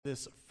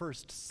This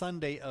first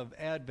Sunday of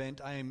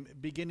Advent, I'm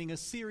beginning a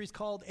series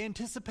called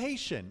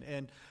Anticipation,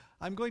 and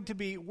I'm going to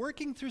be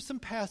working through some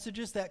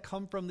passages that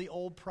come from the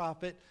Old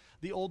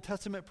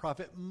Testament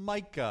prophet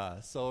Micah.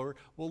 So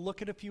we'll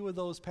look at a few of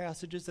those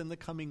passages in the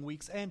coming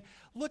weeks and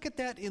look at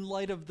that in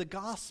light of the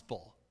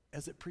gospel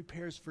as it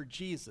prepares for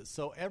Jesus.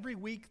 So every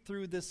week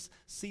through this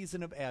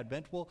season of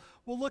Advent, we'll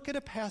look at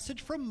a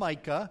passage from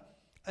Micah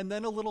and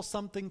then a little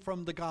something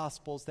from the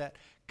Gospels that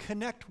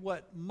connect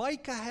what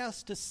Micah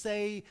has to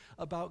say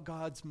about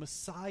God's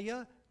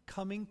Messiah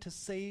coming to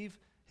save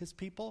his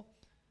people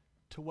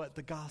to what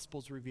the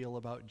Gospels reveal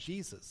about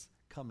Jesus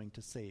coming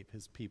to save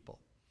his people.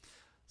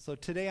 So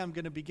today I'm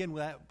going to begin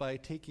with that by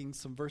taking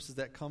some verses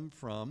that come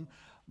from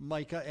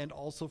Micah and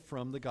also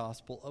from the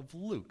Gospel of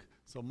Luke.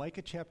 So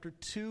Micah chapter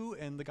 2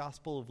 and the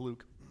Gospel of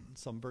Luke,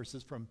 some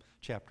verses from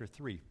chapter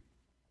 3.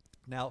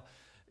 Now,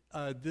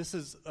 this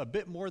is a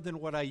bit more than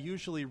what I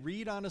usually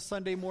read on a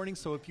Sunday morning,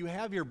 so if you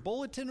have your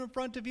bulletin in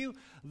front of you,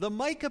 the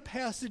Micah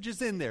passage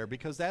is in there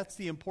because that's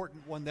the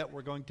important one that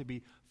we're going to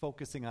be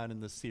focusing on in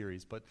this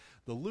series. But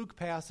the Luke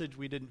passage,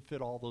 we didn't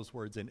fit all those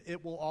words in.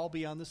 It will all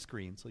be on the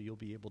screen, so you'll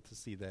be able to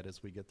see that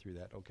as we get through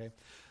that, okay?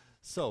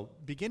 So,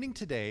 beginning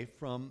today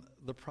from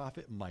the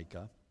prophet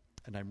Micah,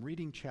 and I'm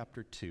reading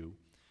chapter 2,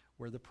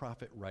 where the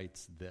prophet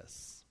writes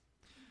this: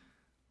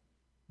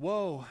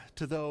 "Woe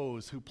to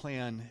those who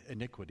plan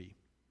iniquity,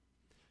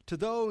 to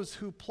those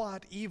who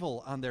plot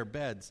evil on their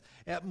beds.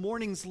 At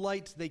morning's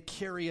light they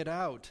carry it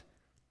out,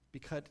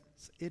 because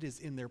it is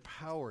in their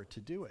power to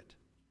do it.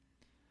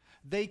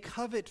 They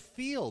covet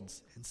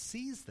fields and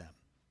seize them,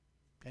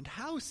 and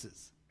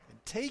houses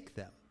and take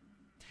them.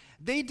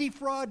 They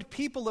defraud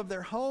people of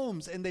their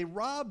homes, and they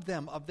rob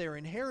them of their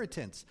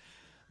inheritance.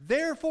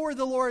 Therefore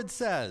the Lord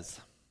says,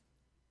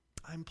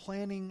 I'm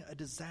planning a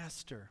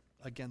disaster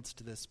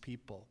against this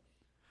people,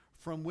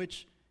 from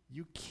which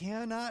you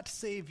cannot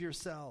save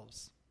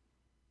yourselves.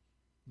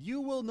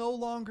 You will no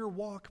longer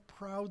walk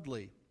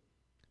proudly,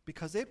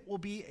 because it will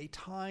be a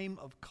time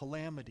of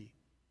calamity.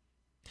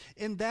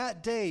 In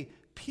that day,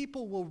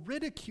 people will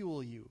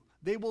ridicule you.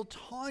 They will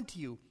taunt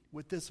you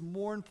with this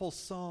mournful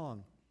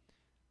song.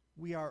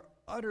 We are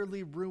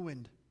utterly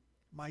ruined.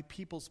 My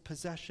people's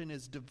possession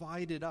is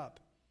divided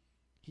up.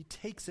 He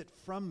takes it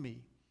from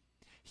me.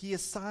 He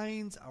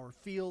assigns our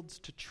fields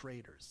to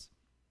traders.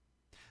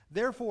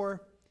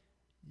 Therefore,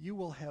 you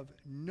will have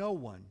no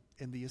one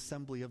in the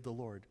assembly of the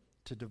Lord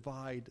to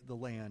divide the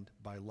land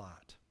by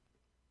lot.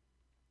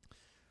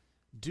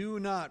 Do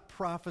not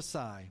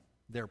prophesy,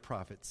 their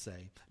prophets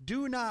say.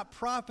 Do not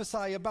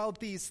prophesy about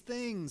these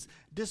things.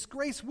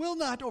 Disgrace will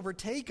not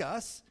overtake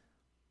us.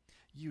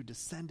 You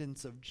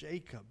descendants of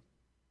Jacob,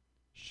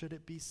 should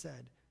it be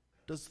said,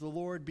 does the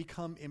Lord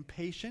become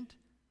impatient?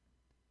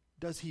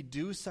 Does he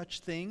do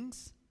such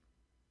things?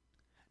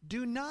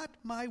 Do not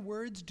my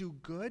words do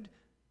good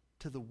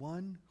to the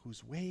one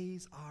whose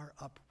ways are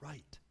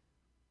upright?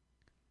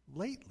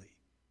 Lately,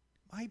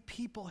 my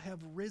people have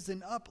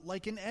risen up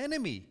like an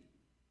enemy.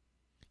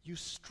 You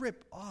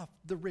strip off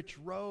the rich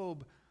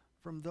robe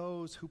from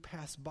those who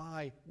pass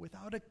by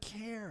without a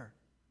care,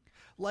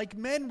 like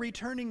men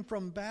returning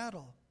from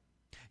battle.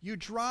 You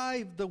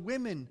drive the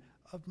women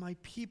of my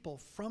people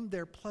from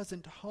their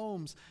pleasant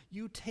homes.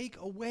 You take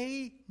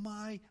away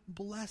my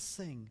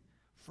blessing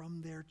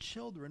from their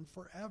children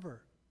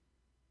forever.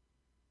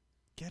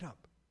 Get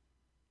up,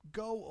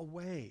 go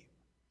away,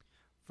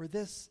 for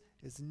this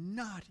is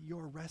not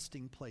your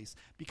resting place,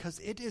 because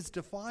it is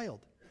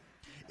defiled.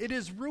 It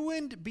is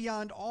ruined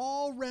beyond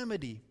all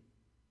remedy.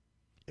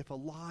 If a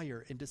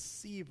liar and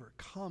deceiver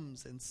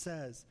comes and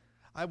says,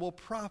 I will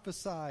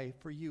prophesy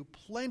for you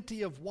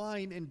plenty of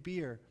wine and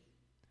beer,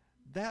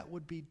 that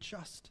would be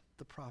just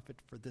the prophet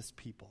for this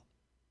people.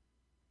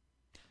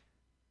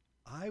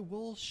 I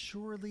will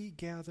surely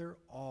gather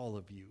all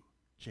of you,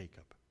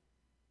 Jacob.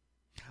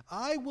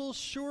 I will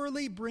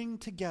surely bring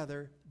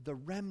together the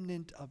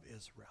remnant of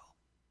Israel.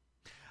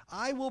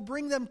 I will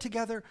bring them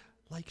together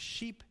like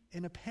sheep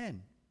in a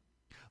pen,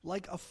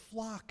 like a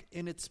flock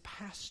in its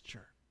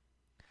pasture.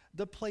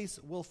 The place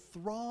will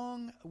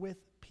throng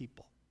with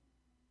people.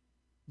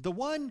 The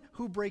one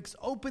who breaks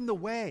open the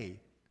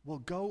way will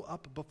go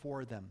up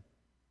before them.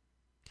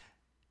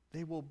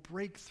 They will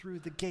break through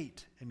the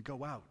gate and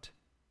go out.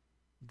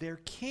 Their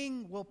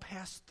king will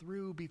pass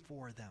through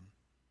before them,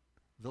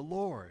 the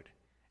Lord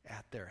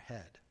at their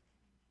head."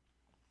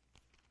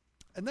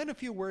 And then a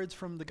few words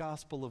from the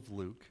Gospel of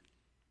Luke,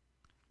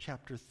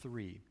 chapter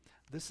 3.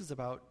 This is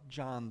about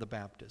John the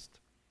Baptist.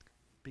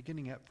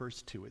 Beginning at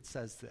verse 2, it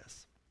says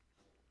this: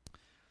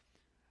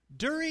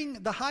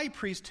 "During the high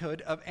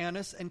priesthood of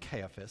Annas and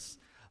Caiaphas,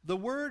 the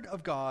word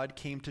of God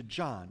came to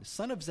John,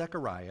 son of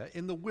Zechariah,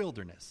 in the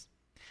wilderness.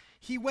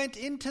 He went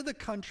into the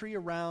country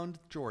around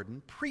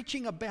Jordan,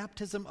 preaching a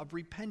baptism of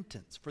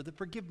repentance for the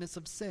forgiveness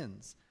of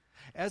sins,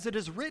 as it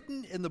is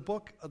written in the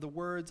book of the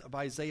words of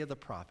Isaiah the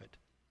prophet.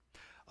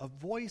 A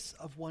voice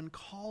of one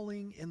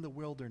calling in the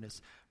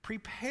wilderness,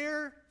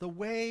 prepare the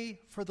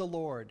way for the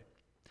Lord.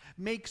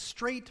 Make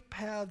straight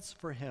paths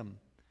for him.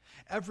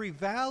 Every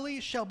valley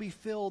shall be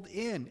filled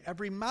in,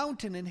 every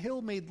mountain and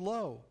hill made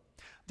low.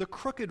 The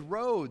crooked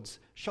roads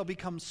shall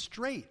become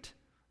straight,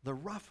 the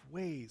rough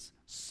ways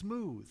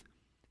smooth,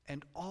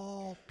 and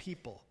all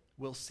people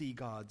will see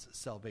God's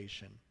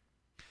salvation.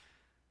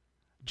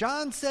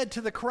 John said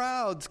to the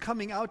crowds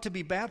coming out to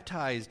be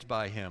baptized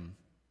by him,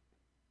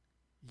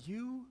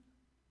 "You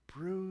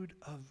brood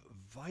of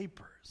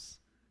vipers,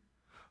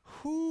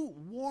 who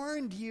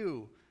warned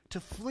you to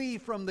flee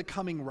from the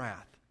coming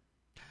wrath?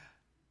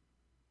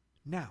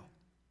 Now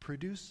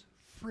produce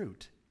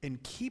fruit in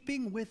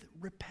keeping with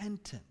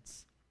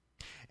repentance.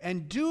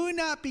 And do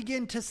not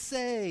begin to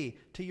say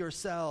to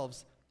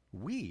yourselves,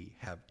 'We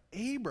have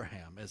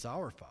Abraham as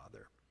our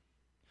father.'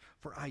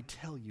 For I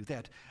tell you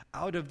that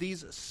out of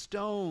these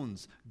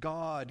stones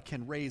God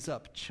can raise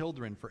up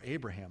children for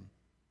Abraham.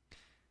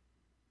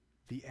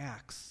 The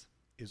axe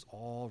is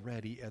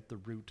already at the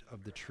root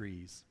of the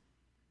trees,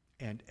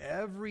 and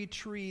every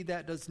tree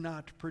that does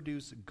not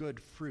produce good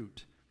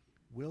fruit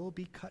will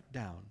be cut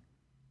down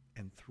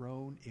and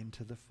thrown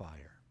into the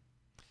fire."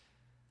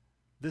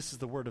 This is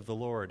the word of the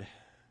Lord.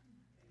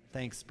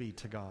 Thanks be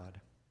to God.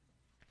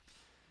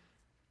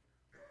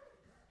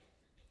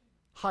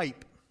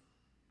 Hype.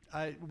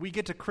 We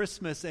get to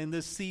Christmas and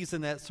this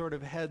season that sort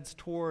of heads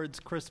towards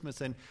Christmas,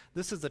 and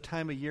this is a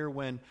time of year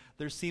when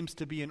there seems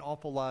to be an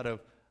awful lot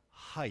of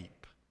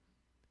hype.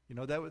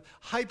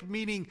 Hype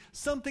meaning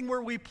something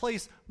where we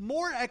place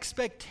more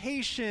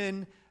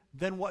expectation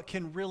than what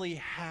can really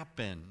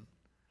happen.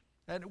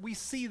 And we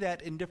see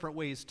that in different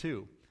ways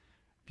too.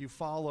 If you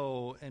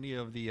follow any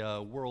of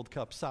the World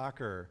Cup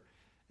soccer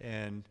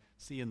and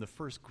see in the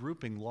first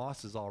grouping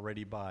losses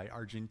already by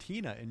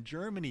Argentina and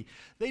Germany,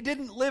 they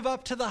didn't live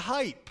up to the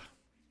hype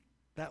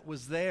that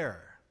was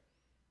there.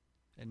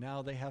 And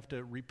now they have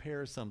to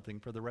repair something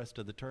for the rest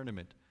of the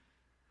tournament.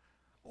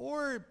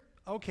 Or,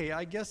 okay,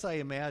 I guess I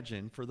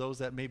imagine for those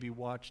that maybe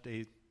watched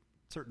a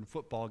certain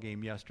football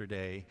game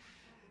yesterday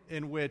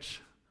in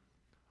which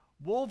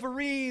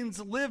Wolverines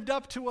lived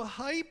up to a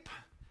hype,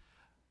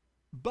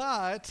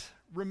 but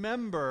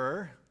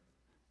remember,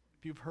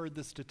 if you've heard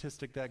the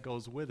statistic that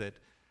goes with it,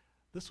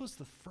 this was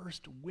the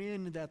first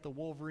win that the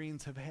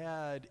Wolverines have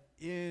had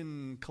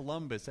in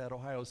Columbus at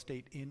Ohio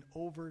State in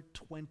over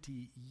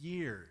 20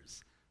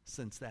 years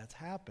since that's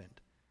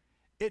happened.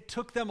 It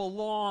took them a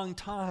long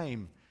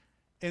time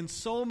and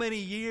so many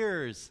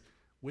years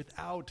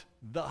without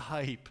the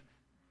hype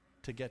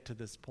to get to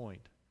this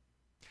point.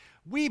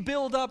 We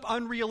build up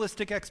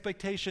unrealistic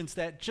expectations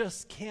that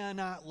just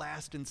cannot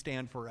last and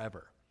stand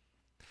forever.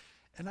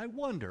 And I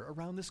wonder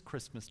around this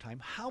Christmas time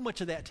how much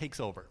of that takes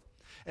over.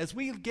 As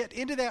we get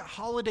into that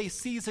holiday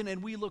season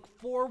and we look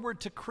forward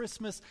to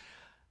Christmas,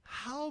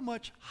 how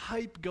much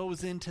hype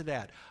goes into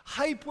that?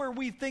 Hype where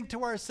we think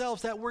to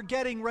ourselves that we're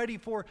getting ready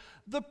for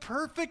the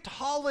perfect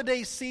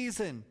holiday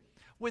season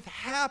with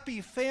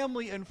happy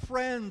family and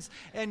friends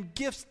and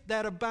gifts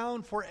that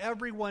abound for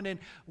everyone. And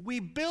we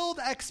build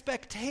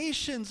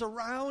expectations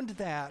around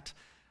that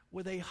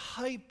with a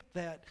hype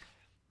that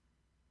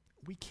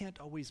we can't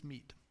always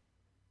meet.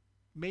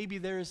 Maybe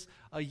there's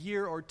a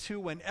year or two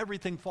when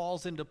everything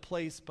falls into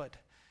place, but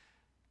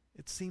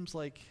it seems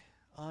like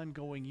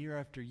ongoing year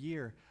after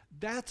year.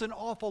 That's an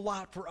awful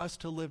lot for us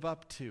to live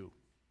up to.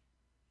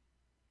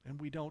 And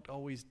we don't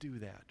always do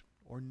that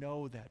or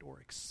know that or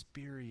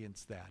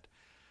experience that.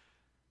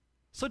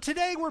 So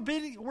today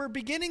we're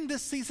beginning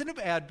this season of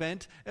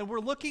Advent, and we're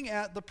looking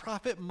at the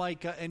prophet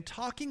Micah and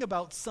talking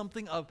about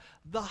something of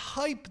the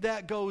hype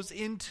that goes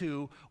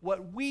into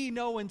what we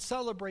know and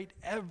celebrate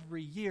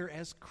every year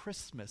as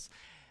Christmas.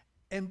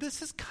 And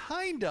this is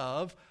kind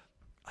of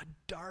a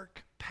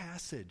dark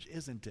passage,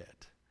 isn't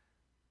it,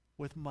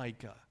 with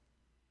Micah?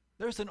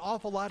 There's an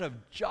awful lot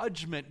of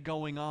judgment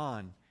going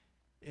on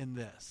in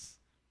this.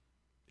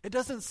 It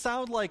doesn't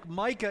sound like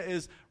Micah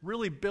is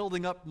really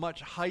building up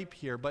much hype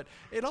here, but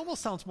it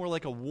almost sounds more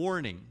like a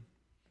warning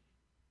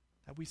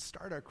that we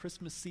start our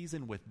Christmas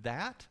season with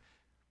that.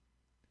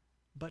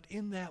 But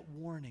in that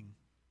warning,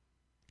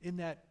 in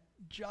that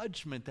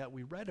judgment that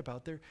we read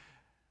about,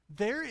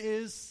 there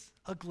is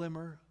a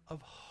glimmer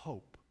of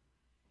hope,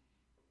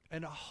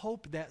 and a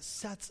hope that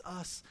sets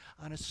us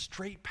on a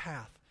straight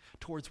path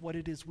towards what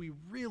it is we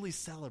really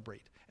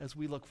celebrate as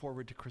we look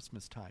forward to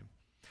Christmas time.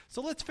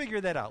 So let's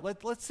figure that out.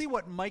 Let's see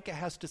what Micah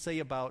has to say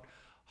about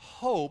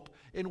hope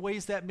in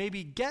ways that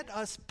maybe get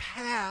us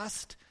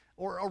past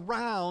or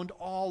around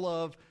all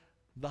of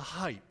the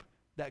hype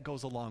that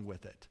goes along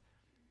with it,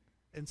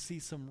 and see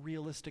some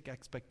realistic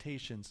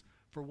expectations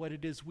for what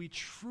it is we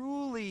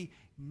truly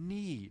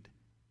need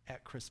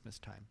at Christmas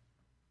time.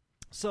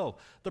 So,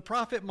 the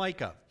prophet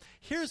Micah.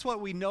 Here's what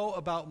we know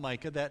about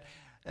Micah, that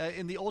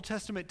in the Old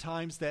Testament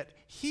times, that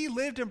he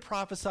lived and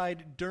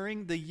prophesied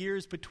during the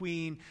years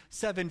between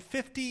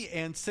 750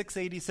 and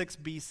 686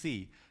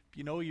 BC.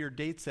 You know your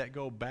dates that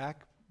go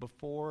back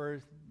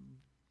before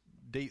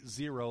date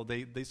 0,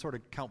 they sort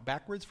of count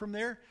backwards from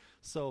there.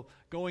 So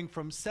going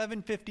from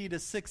 750 to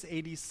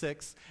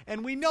 686.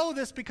 And we know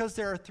this because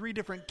there are 3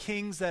 different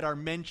kings that are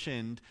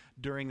mentioned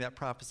during that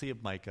prophecy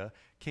of Micah: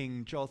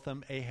 King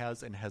Jotham,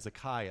 Ahaz, and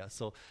Hezekiah.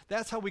 So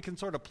that's how we can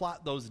sort of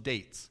plot those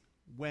dates,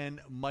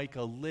 when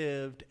Micah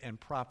lived and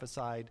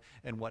prophesied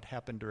and what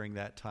happened during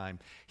that time.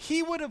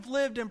 He would have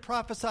lived and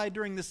prophesied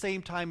during the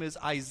same time as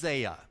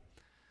Isaiah.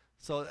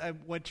 So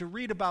what you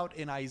read about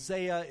in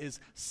Isaiah is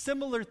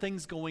similar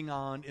things going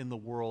on in the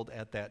world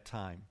at that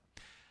time.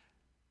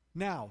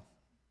 Now,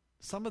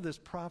 some of these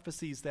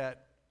prophecies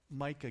that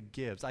Micah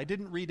gives, I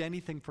didn't read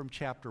anything from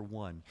chapter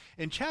 1.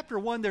 In chapter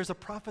 1, there's a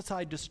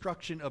prophesied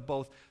destruction of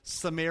both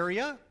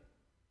Samaria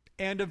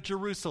and of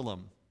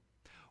Jerusalem.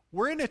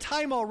 We're in a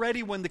time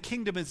already when the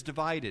kingdom is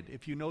divided,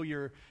 if you know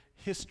your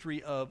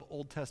history of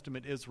Old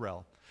Testament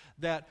Israel,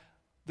 that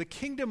the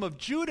kingdom of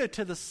Judah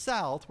to the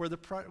south, where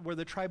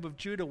the tribe of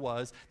Judah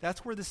was,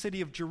 that's where the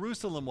city of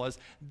Jerusalem was.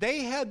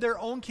 They had their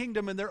own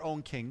kingdom and their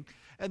own king.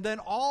 And then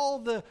all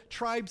the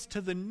tribes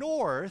to the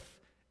north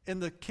in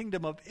the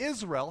kingdom of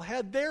Israel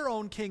had their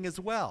own king as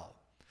well.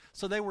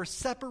 So they were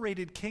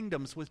separated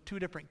kingdoms with 2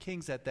 different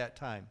kings at that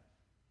time.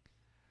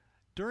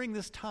 During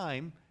this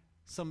time,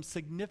 some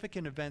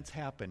significant events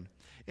happen.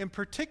 In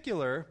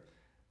particular,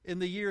 in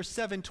the year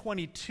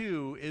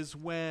 722 is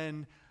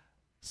when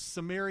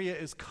Samaria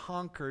is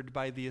conquered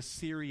by the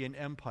Assyrian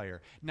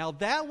Empire. Now,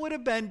 that would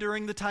have been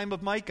during the time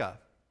of Micah.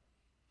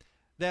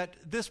 That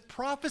this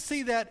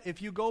prophecy that,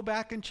 if you go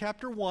back in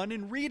chapter 1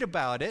 and read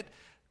about it,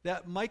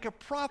 that Micah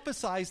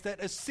prophesies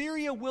that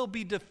Assyria will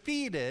be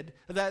defeated,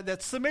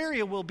 that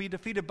Samaria will be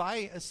defeated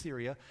by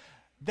Assyria,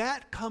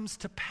 that comes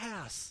to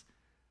pass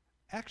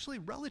actually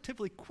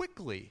relatively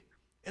quickly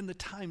in the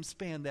time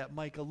span that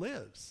Micah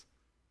lives.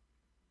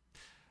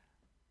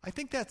 I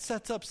think that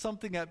sets up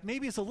something that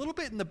maybe is a little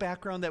bit in the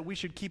background that we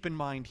should keep in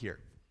mind here.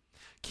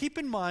 Keep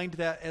in mind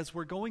that as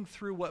we're going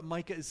through what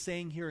Micah is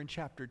saying here in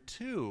chapter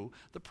 2,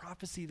 the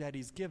prophecy that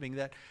he's giving,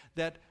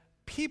 that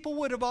people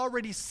would have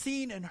already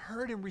seen and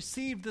heard and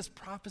received this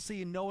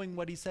prophecy and knowing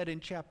what he said in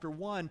chapter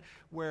 1,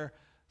 where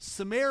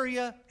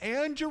Samaria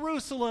and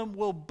Jerusalem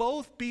will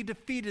both be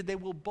defeated. They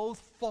will both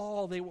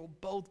fall. They will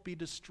both be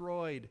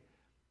destroyed.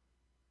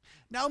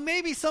 Now,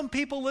 maybe some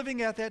people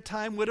living at that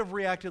time would have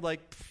reacted like,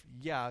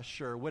 yeah,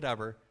 sure,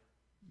 whatever.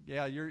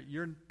 Yeah,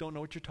 you don't know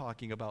what you're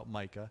talking about,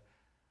 Micah.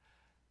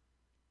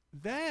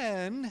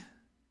 Then,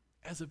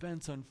 as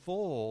events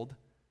unfold,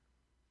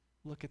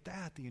 look at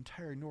that. The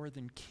entire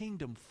northern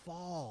kingdom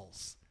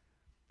falls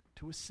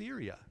to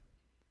Assyria.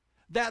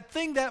 That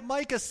thing that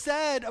Micah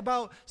said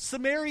about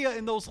Samaria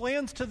and those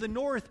lands to the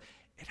north,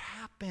 it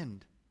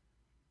happened.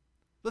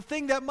 The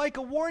thing that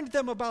Micah warned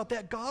them about,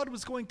 that God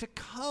was going to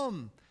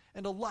come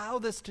and allow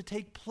this to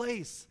take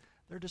place,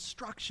 their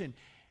destruction,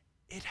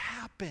 it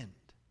happened.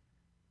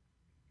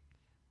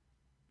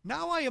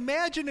 Now I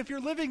imagine if you're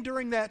living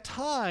during that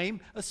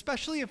time,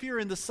 especially if you're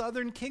in the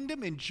southern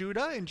kingdom, in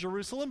Judah, in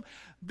Jerusalem,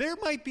 there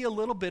might be a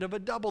little bit of a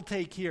double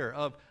take here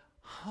of,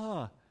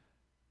 all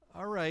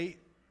right,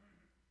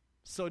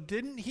 so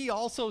didn't he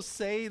also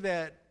say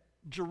that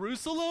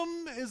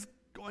Jerusalem is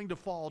going to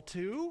fall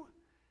too?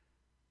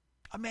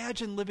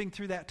 Imagine living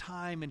through that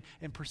time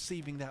and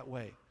perceiving that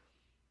way.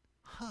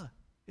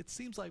 It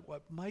seems like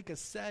what Micah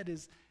said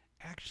is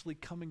actually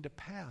coming to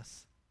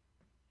pass.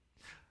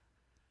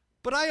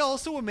 But I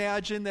also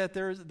imagine that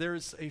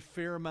there's a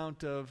fair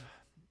amount of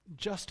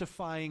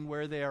justifying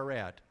where they are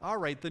at. All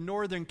right, the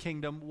northern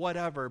kingdom,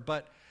 whatever,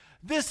 but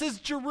this is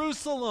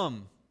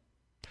Jerusalem.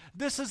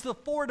 This is the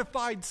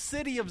fortified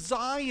city of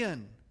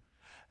Zion.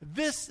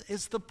 This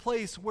is the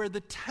place where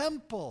the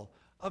temple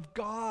of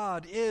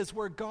God is,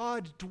 where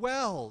God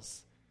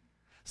dwells.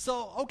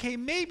 So, okay,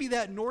 maybe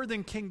that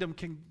northern kingdom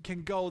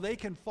can go, they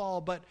can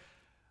fall, but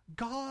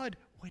God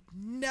would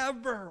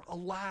never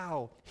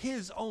allow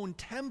his own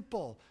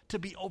temple to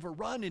be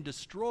overrun and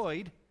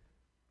destroyed.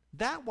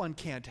 That one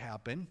can't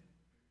happen.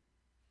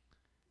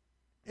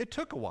 It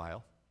took a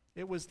while.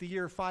 It was the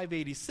year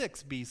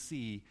 586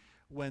 BC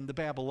when the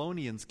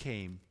Babylonians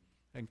came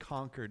and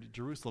conquered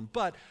Jerusalem.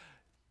 But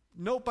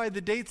note by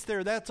the dates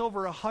there, that's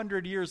over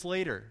 100 years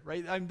later,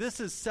 right? This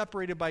is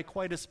separated by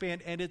quite a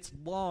span, and it's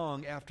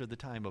long after the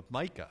time of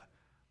Micah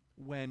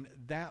when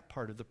that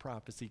part of the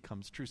prophecy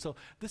comes true. So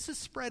this is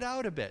spread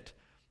out a bit.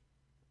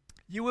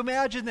 You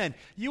imagine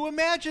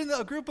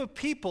a group of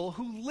people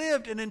who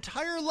lived an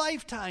entire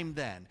lifetime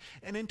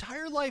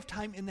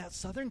in that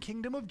southern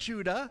kingdom of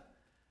Judah,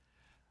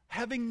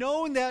 having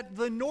known that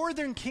the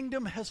northern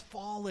kingdom has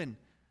fallen.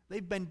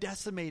 They've been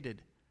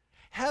decimated.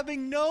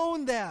 Having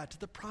known that,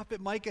 the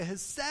prophet Micah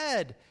has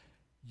said,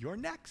 you're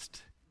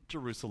next,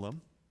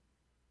 Jerusalem.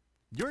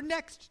 You're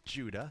next,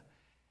 Judah.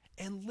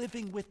 And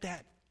living with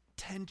that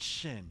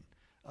tension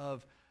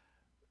of,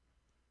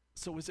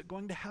 so is it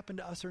going to happen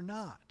to us or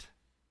not?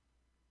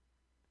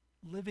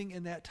 Living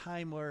in that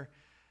time where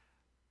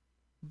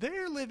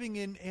they're living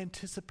in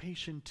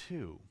anticipation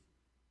too.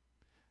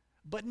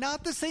 But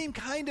not the same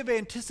kind of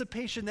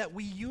anticipation that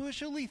we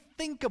usually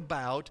think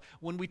about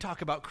when we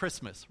talk about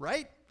Christmas,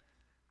 right?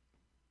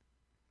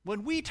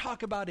 When we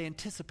talk about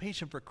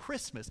anticipation for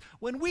Christmas,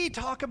 when we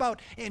talk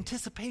about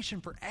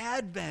anticipation for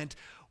Advent,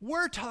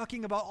 we're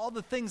talking about all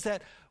the things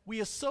that we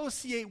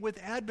associate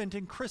with Advent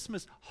and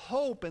Christmas: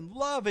 hope and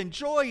love and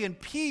joy and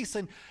peace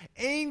and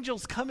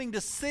angels coming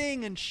to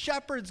sing and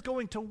shepherds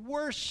going to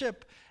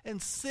worship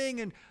and sing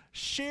and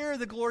share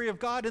the glory of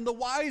God, and the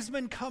wise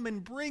men come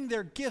and bring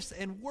their gifts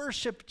and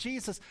worship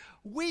Jesus.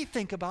 We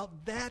think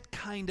about that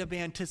kind of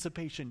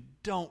anticipation,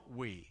 don't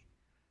we?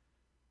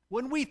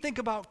 When we think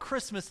about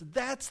Christmas,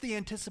 that's the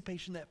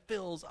anticipation that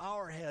fills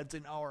our heads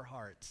and our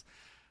hearts.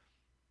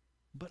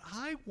 But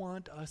I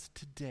want us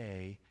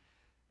today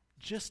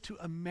just to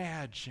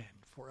imagine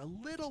for a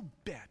little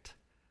bit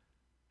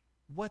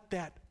what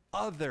that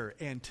other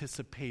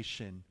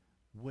anticipation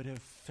would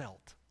have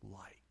felt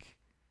like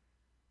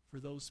for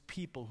those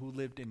people who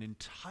lived an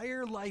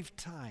entire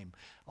lifetime,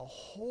 a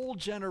whole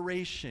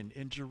generation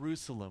in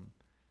Jerusalem,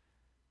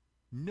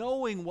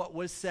 knowing what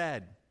was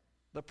said,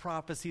 the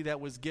prophecy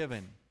that was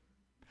given,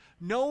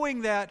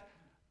 knowing that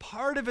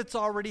part of it's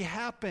already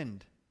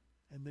happened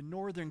and the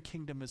northern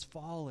kingdom has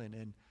fallen.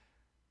 And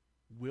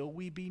will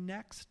we be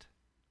next?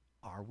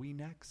 Are we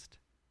next?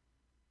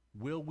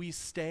 Will we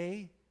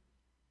stay?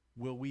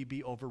 Will we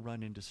be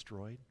overrun and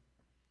destroyed?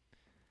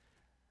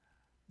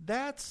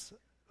 That's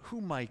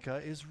who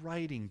Micah is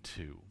writing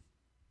to.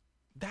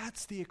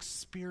 That's the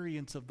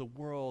experience of the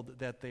world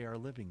that they are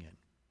living in.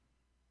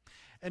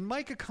 And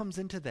Micah comes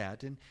into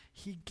that, and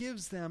he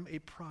gives them a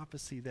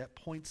prophecy that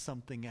points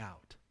something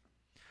out.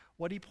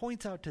 What he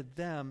points out to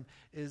them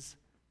is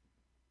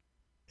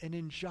an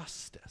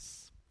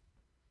injustice.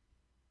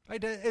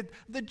 Right?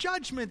 The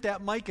judgment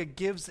that Micah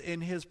gives in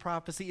his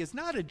prophecy is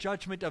not a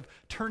judgment of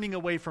turning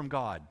away from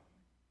God.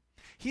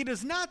 He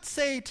does not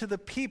say to the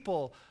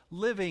people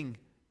living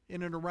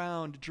in and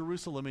around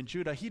Jerusalem and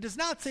Judah, he does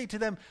not say to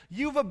them,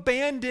 you've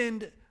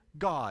abandoned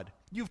God.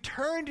 You've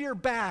turned your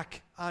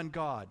back on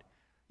God.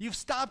 You've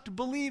stopped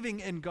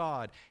believing in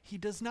God. He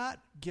does not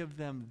give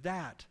them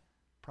that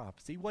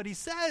prophecy. What he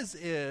says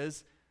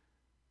is,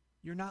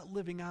 you're not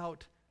living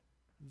out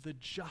the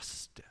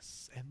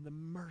justice and the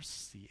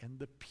mercy and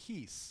the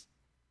peace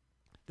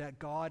that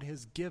God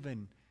has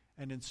given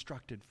and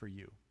instructed for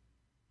you.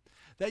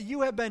 That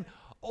you have been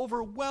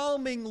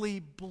overwhelmingly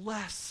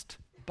blessed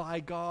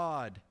by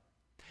God.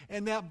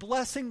 And that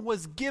blessing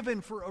was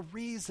given for a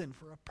reason,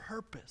 for a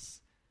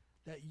purpose,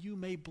 that you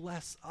may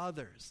bless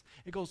others.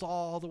 It goes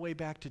all the way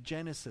back to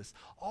Genesis,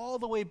 all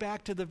the way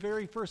back to the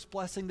very first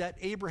blessing that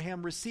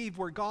Abraham received,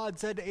 where God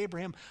said to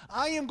Abraham,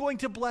 I am going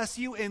to bless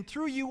you, and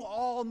through you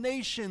all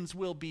nations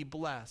will be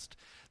blessed.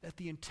 That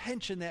the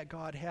intention that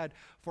God had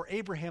for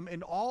Abraham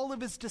and all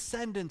of his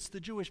descendants, the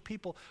Jewish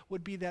people,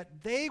 would be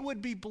that they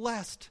would be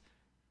blessed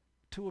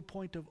to a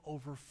point of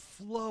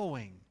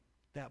overflowing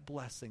that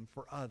blessing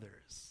for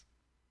others.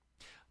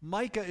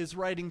 Micah is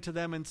writing to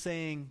them and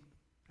saying,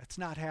 it's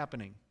not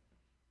happening.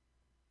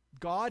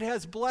 God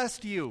has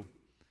blessed you,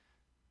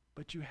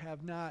 but you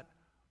have not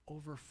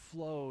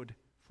overflowed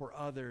for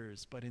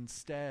others, but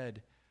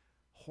instead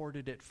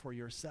hoarded it for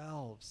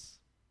yourselves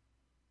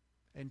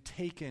and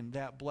taken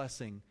that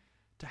blessing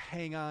to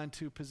hang on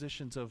to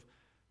positions of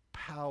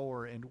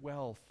power and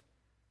wealth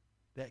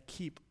that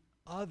keep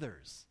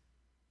others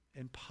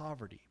in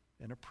poverty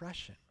and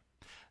oppression.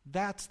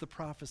 That's the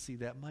prophecy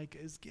that Micah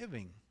is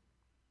giving.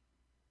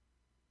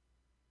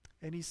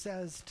 And he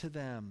says to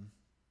them,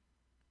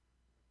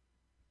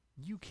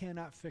 you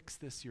cannot fix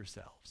this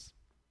yourselves.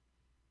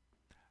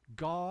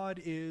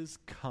 God is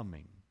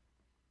coming,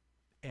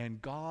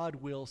 and God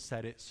will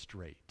set it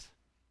straight.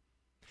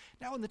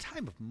 Now, in the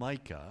time of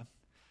Micah,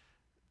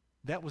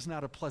 that was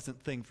not a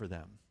pleasant thing for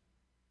them,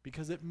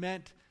 because it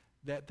meant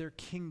that their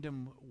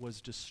kingdom was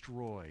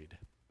destroyed.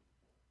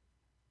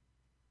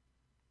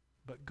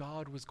 But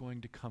God was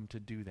going to come to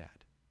do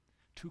that,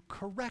 to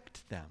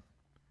correct them,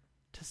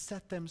 to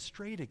set them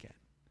straight again.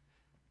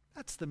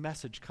 That's the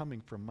message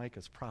coming from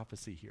Micah's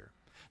prophecy here.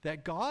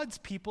 That God's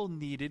people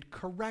needed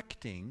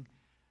correcting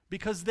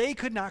because they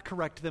could not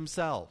correct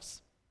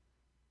themselves.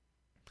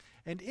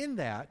 And in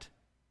that,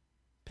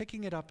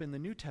 picking it up in the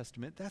New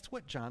Testament, that's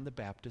what John the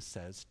Baptist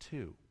says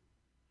too.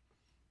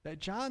 That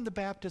John the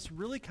Baptist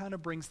really kind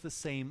of brings the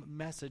same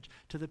message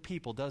to the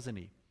people, doesn't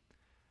he?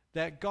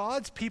 That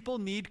God's people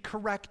need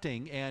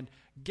correcting, and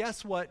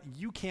guess what?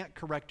 You can't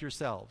correct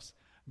yourselves.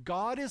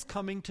 God is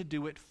coming to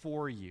do it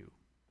for you.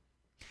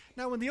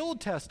 Now, in the Old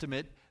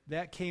Testament,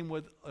 that came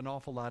with an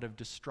awful lot of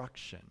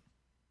destruction.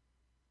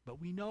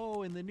 But we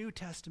know in the New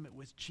Testament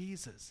with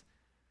Jesus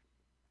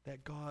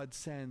that God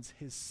sends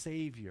his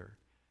Savior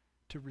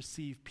to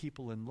receive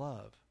people in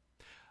love.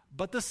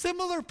 But the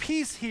similar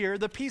piece here,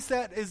 the piece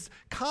that is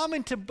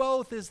common to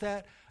both, is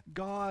that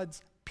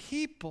God's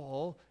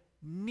people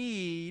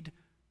need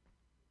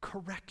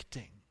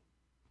correcting.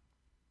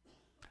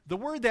 The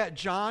word that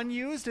John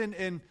used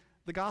in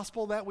the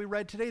gospel that we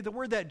read today, the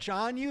word that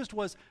John used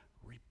was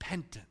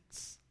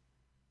repentance.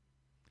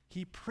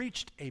 He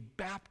preached a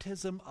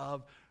baptism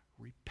of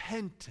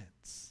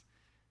repentance.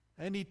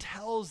 And he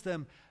tells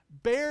them,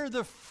 bear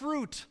the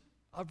fruit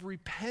of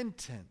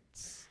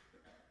repentance.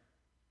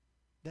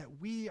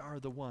 that we are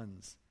the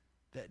ones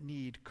that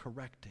need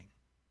correcting.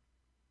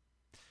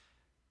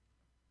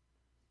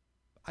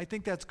 I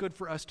think that's good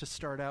for us to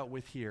start out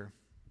with here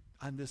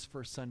on this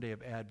first Sunday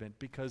of Advent,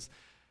 because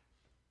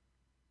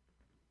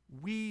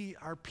we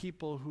are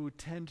people who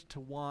tend to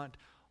want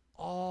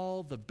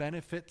all the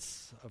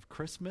benefits of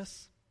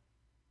Christmas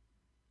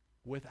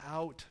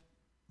without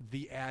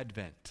the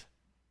Advent,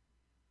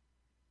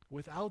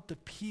 without the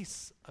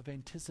peace of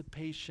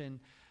anticipation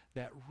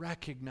that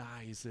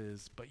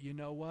recognizes, but you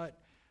know what?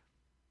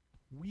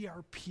 We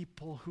are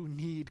people who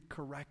need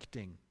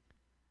correcting,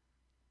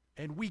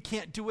 and we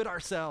can't do it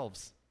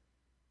ourselves.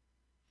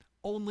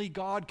 Only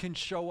God can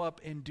show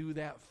up and do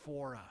that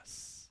for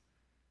us,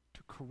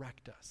 to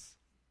correct us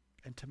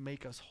and to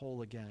make us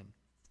whole again.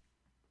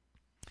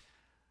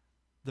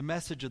 The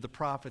message of the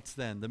prophets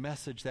then, the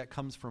message that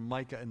comes from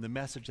Micah and the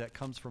message that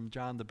comes from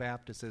John the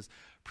Baptist is,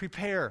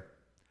 prepare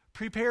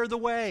the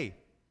way.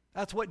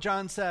 That's what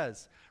John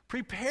says.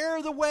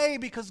 Prepare the way,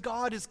 because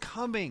God is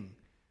coming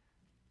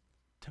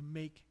to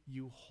make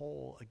you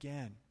whole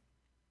again.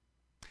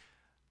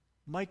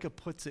 Micah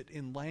puts it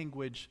in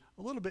language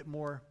a little bit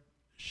more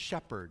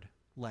shepherd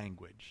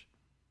language,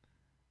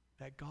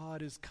 that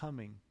God is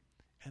coming,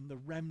 and the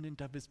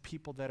remnant of his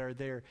people that are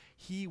there,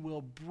 he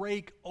will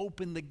break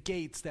open the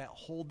gates that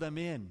hold them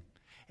in,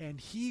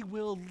 and he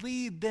will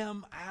lead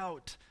them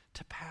out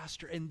to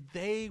pasture, and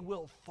they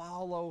will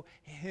follow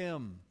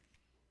him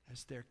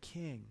as their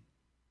king.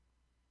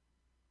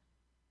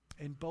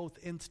 In both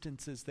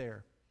instances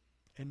there,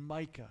 in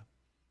Micah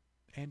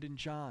and in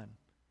John,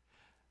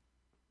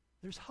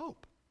 there's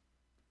hope.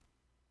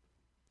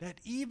 That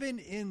even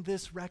in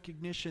this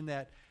recognition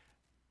that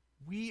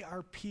we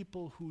are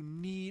people who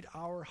need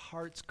our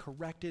hearts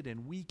corrected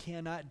and we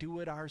cannot do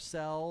it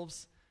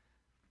ourselves,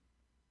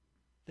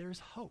 there's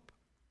hope.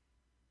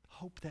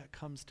 Hope that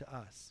comes to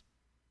us.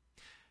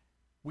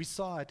 We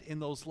saw it in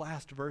those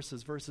last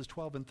verses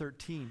 12 and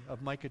 13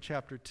 of Micah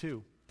chapter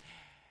 2.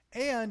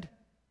 And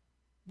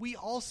we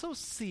also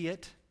see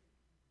it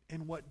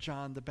in what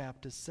John the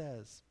Baptist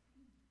says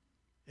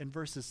in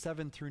verses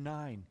 7 through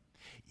 9.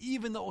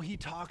 Even though he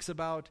talks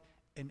about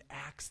an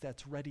axe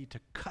that's ready to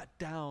cut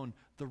down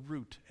the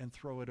root and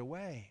throw it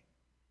away.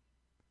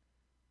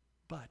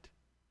 But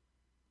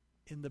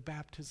in the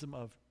baptism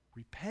of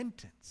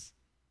repentance,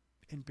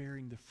 in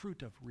bearing the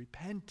fruit of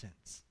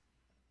repentance,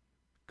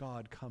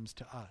 God comes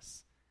to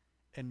us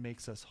and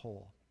makes us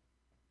whole.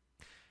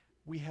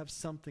 We have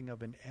something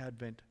of an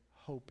Advent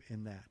hope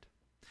in that.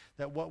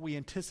 That what we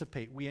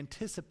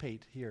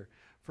anticipate here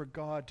for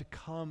God to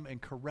come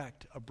and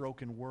correct a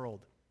broken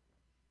world.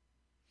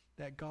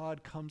 That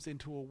God comes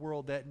into a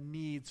world that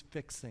needs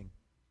fixing.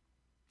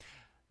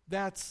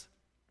 That's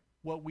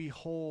what we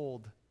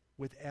hold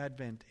with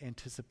Advent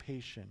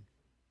anticipation.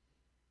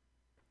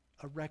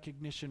 A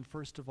recognition,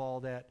 first of all,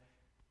 that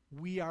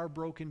we are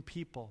broken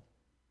people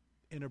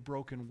in a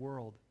broken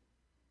world,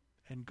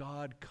 and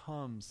God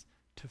comes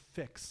to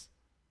fix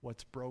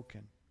what's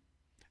broken.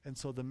 And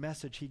so the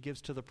message he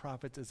gives to the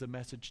prophets is a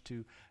message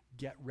to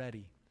get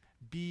ready.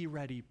 Be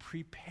ready.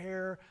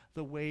 Prepare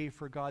the way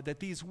for God. That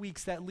these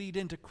weeks that lead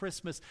into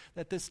Christmas,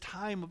 that this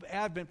time of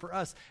Advent for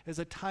us is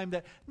a time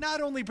that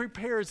not only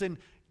prepares in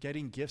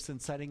getting gifts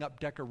and setting up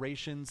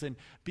decorations and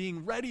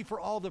being ready for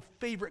all the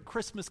favorite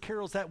Christmas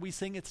carols that we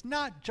sing. It's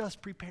not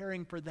just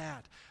preparing for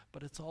that,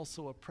 but it's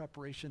also a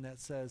preparation that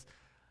says,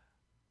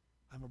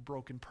 I'm a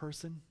broken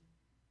person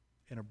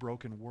in a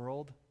broken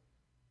world,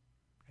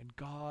 and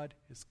God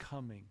is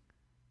coming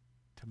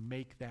to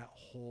make that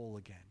whole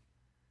again.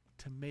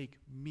 To make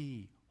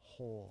me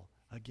whole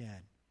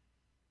again.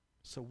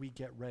 So we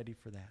get ready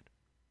for that.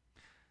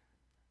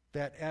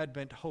 That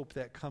Advent hope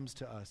that comes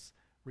to us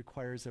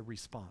requires a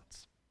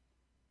response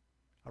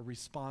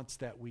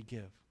that we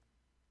give.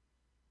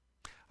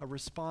 A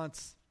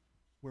response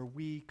where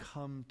we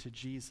come to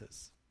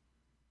Jesus.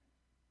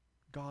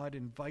 God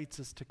invites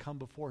us to come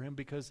before him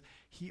because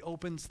he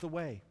opens the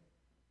way.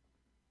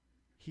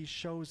 He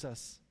shows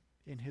us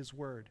in his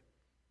word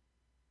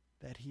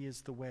that he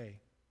is the way,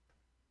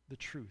 the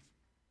truth,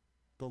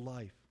 the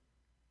life.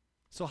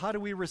 So how do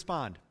we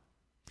respond?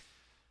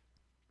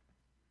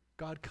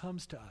 God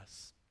comes to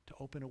us to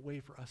open a way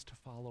for us to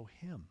follow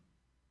him.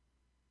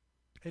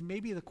 And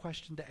maybe the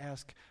question to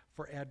ask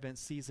for Advent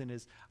season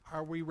is,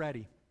 are we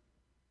ready?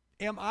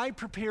 Am I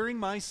preparing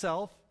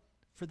myself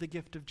for the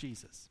gift of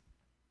Jesus?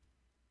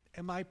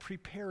 Am I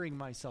preparing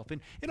myself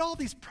in all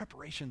these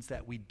preparations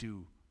that we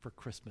do for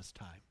Christmas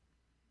time?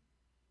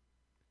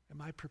 Am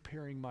I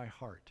preparing my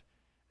heart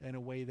in a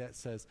way that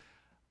says,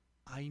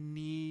 I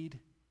need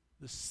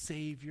the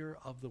Savior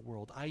of the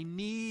world. I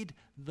need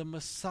the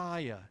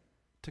Messiah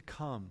to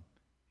come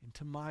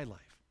into my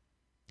life,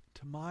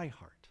 to my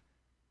heart,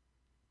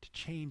 to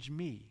change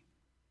me,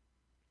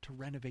 to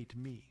renovate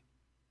me,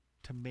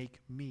 to make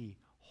me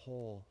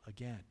whole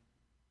again.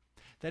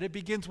 That it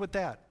begins with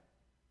that.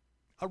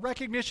 A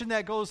recognition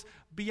that goes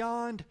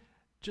beyond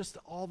just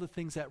all the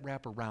things that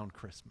wrap around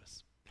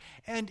Christmas.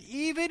 And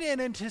even in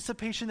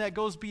anticipation that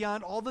goes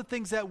beyond all the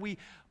things that we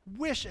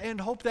wish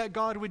and hope that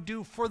God would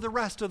do for the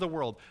rest of the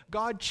world.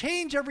 God,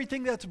 change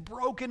everything that's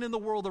broken in the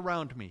world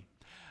around me.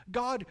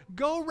 God,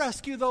 go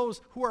rescue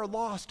those who are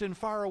lost and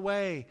far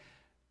away.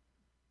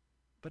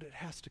 But it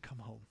has to come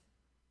home.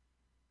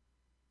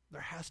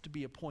 There has to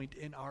be a point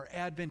in our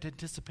Advent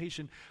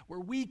anticipation where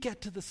we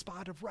get to the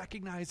spot of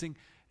recognizing,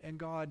 and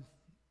God,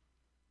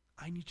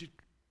 I need you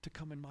to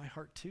come in my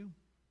heart too.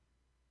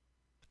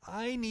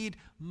 I need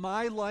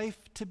my life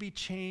to be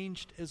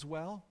changed as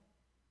well.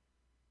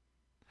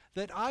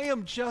 That I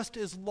am just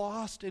as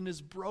lost and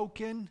as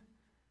broken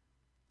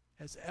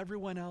as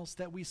everyone else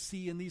that we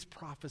see in these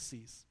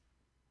prophecies.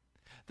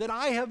 That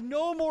I have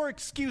no more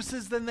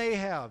excuses than they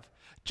have.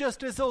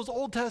 Just as those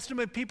Old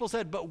Testament people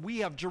said, but we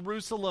have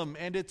Jerusalem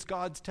and it's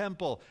God's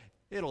temple.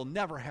 It'll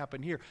never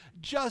happen here.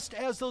 Just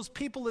as those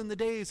people in the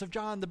days of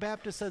John the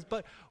Baptist says,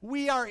 but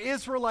we are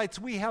Israelites.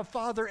 We have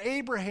Father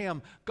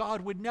Abraham.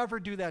 God would never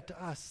do that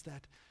to us.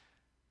 That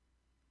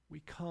we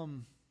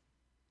come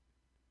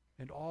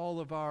and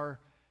all of our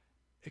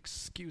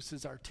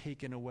excuses are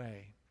taken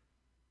away.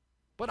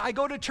 But I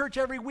go to church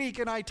every week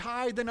and I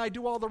tithe and I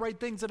do all the right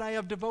things and I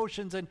have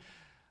devotions and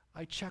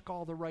I check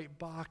all the right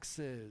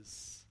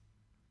boxes.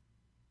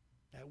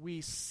 That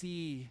we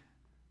see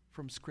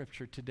from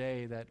Scripture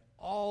today that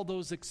all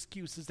those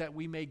excuses that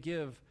we may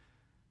give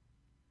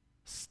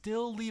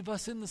still leave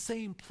us in the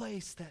same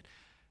place, that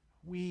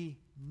we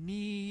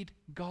need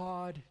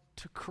God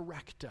to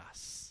correct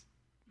us.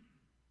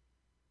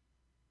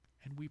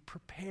 And we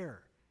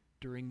prepare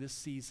during this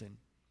season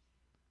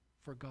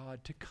for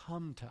God to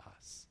come to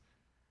us,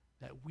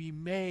 that we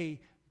may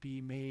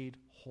be made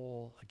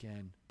whole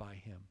again by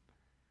Him,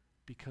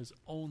 because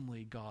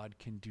only God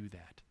can do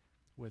that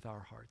with our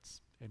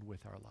hearts and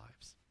with our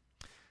lives.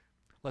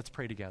 Let's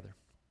pray together.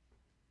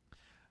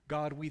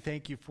 God, we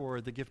thank you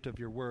for the gift of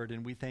your word,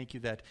 and we thank you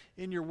that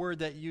in your word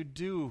that you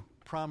do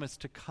promise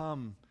to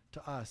come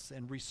to us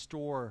and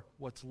restore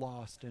what's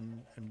lost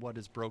and what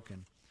is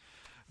broken.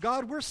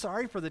 God, we're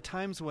sorry for the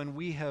times when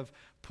we have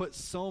put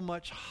so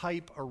much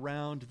hype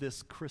around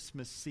this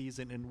Christmas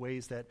season in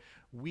ways that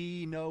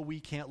we know we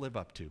can't live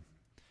up to.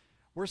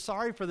 We're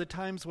sorry for the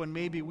times when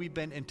maybe we've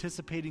been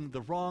anticipating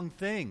the wrong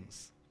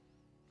things.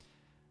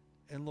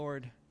 And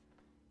Lord,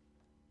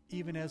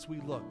 even as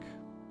we look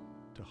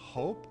to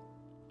hope,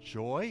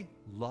 joy,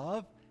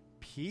 love,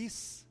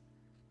 peace,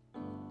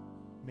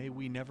 may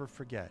we never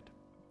forget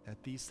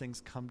that these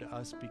things come to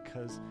us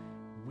because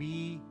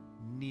we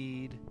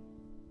need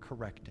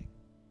correcting.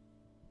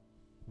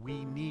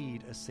 We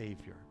need a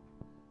Savior.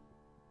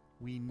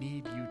 We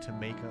need you to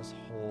make us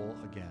whole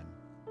again.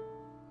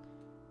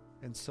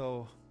 And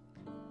so,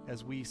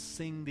 as we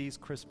sing these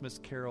Christmas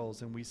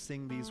carols and we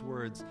sing these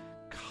words,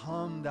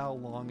 "Come, thou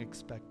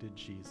long-expected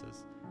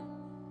Jesus,"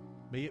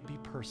 may it be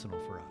personal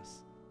for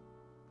us,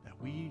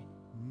 that we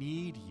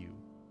need you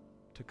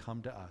to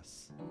come to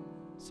us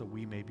so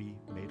we may be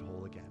made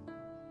whole again.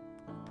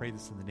 Pray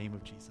this in the name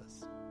of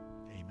Jesus.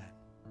 Amen.